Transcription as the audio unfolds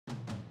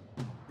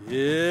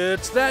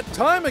It's that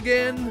time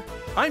again.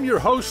 I'm your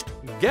host,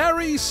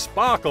 Gary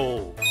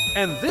Sparkle,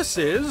 and this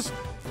is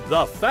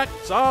The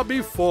Facts Are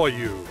Before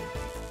You.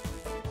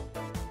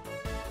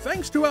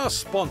 Thanks to our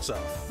sponsor,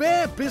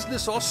 Fair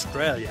Business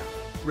Australia.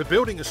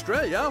 Rebuilding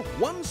Australia,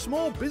 one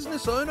small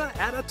business owner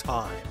at a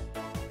time.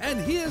 And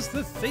here's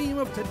the theme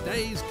of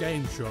today's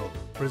game show,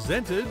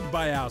 presented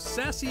by our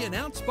sassy and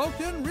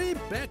outspoken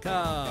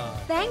Rebecca.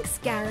 Thanks,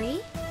 Gary.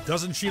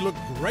 Doesn't she look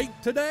great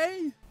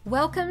today?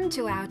 Welcome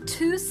to our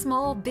two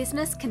small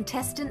business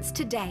contestants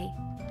today.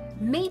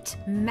 Meet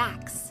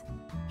Max.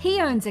 He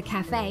owns a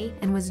cafe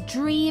and was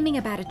dreaming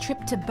about a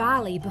trip to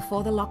Bali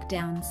before the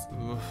lockdowns.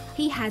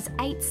 He has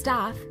 8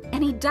 staff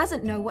and he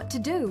doesn't know what to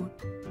do.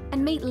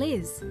 And meet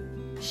Liz.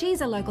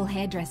 She's a local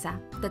hairdresser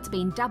that's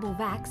been double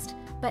vaxxed,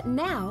 but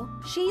now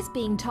she's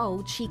being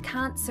told she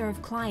can't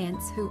serve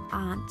clients who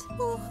aren't.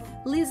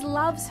 Liz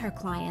loves her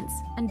clients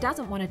and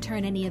doesn't want to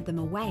turn any of them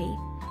away.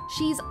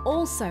 She's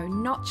also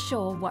not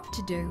sure what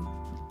to do.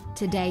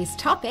 Today's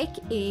topic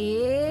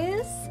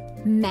is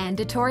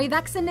mandatory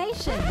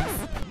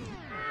vaccinations.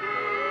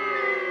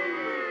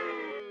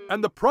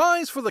 And the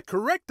prize for the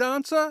correct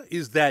answer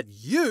is that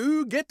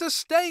you get to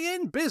stay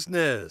in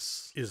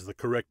business. Is the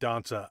correct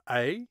answer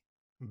A,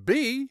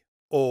 B,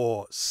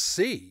 or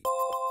C?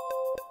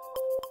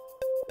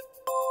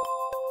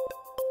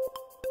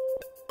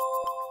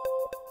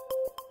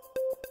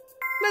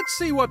 Let's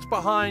see what's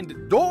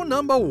behind door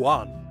number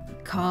 1.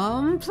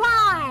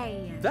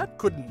 Comply! That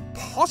couldn't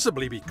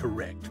possibly be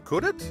correct,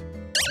 could it?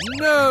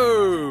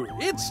 No,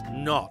 it's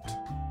not.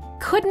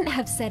 Couldn't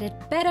have said it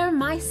better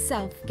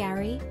myself,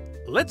 Gary.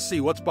 Let's see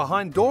what's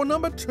behind door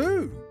number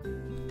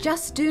 2.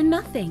 Just do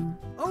nothing.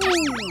 Oh,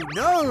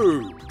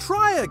 no!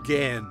 Try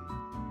again.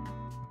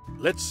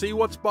 Let's see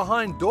what's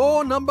behind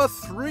door number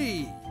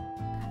 3.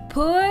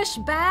 Push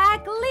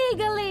back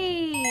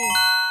legally.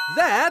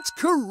 That's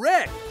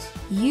correct.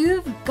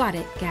 You've got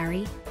it,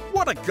 Gary.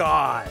 What a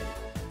guy.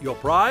 Your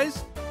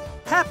prize?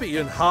 Happy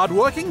and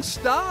hard-working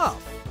staff.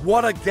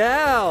 What a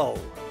gal.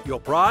 Your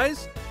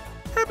prize?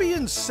 Happy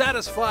and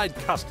satisfied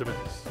customers.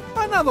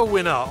 Another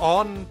winner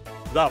on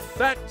The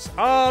Facts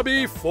Are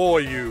Before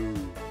You.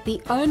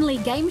 The only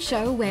game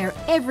show where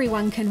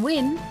everyone can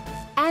win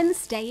and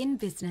stay in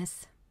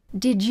business.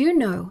 Did you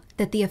know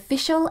that the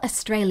official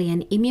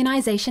Australian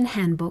Immunisation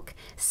Handbook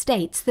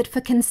states that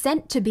for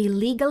consent to be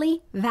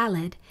legally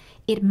valid,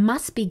 it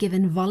must be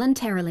given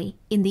voluntarily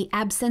in the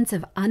absence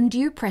of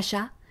undue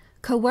pressure,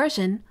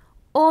 coercion,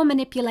 or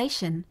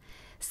manipulation?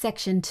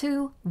 Section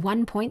 2,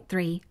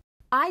 1.3.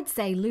 I'd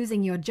say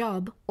losing your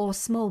job or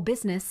small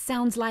business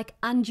sounds like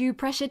undue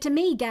pressure to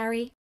me,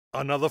 Gary.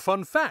 Another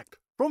fun fact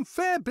from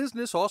Fair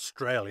Business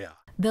Australia.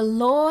 The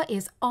law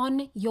is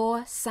on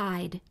your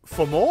side.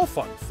 For more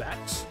fun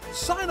facts,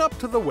 sign up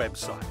to the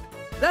website.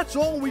 That's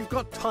all we've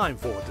got time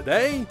for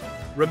today.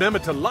 Remember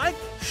to like,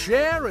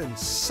 share, and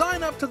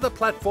sign up to the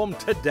platform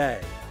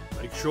today.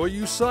 Make sure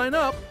you sign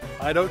up.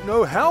 I don't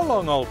know how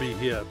long I'll be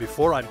here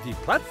before I'm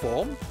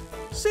deplatformed.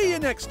 See you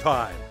next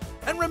time.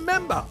 And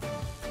remember,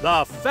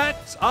 the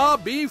facts are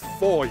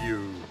before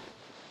you.